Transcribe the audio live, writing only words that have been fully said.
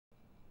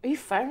Are you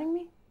firing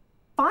me?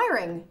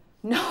 Firing?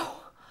 No.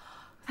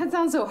 That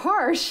sounds so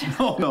harsh.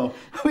 No.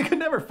 We could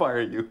never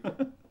fire you.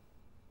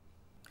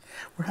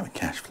 We're having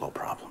cash flow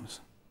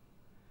problems.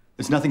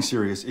 It's nothing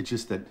serious. It's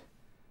just that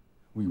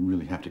we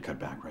really have to cut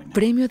back right now.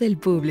 Premio del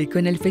Público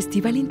en el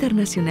Festival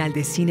Internacional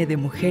de Cine de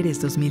Mujeres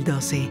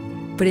 2012.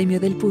 Premio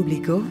del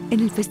Público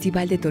en el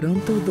Festival de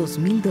Toronto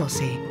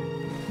 2012.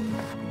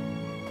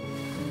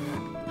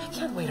 I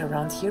can't wait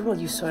around here while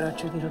you sort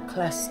out your little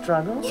class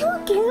struggles. You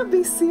can't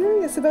be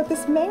serious about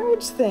this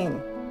marriage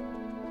thing.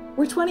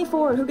 We're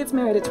 24. Who gets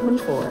married at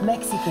 24?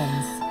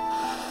 Mexicans.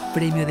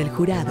 Premio del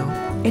Jurado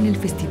en el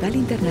Festival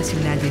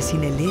Internacional de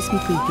Cine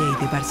Lésbico y Gay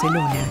de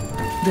Barcelona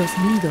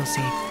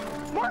 2012.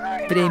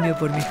 Premio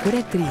por Mejor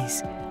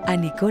Actriz a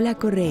Nicola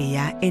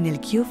Correia en el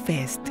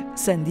Q-Fest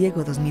San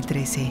Diego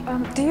 2013.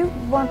 Do you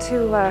want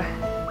to,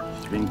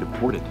 Being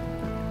deported.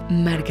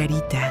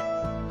 Margarita,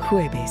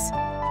 jueves,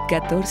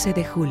 14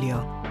 de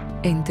julio.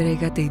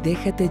 Entrégate y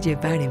déjate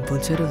llevar en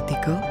Pulso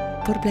Erótico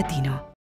por Platino.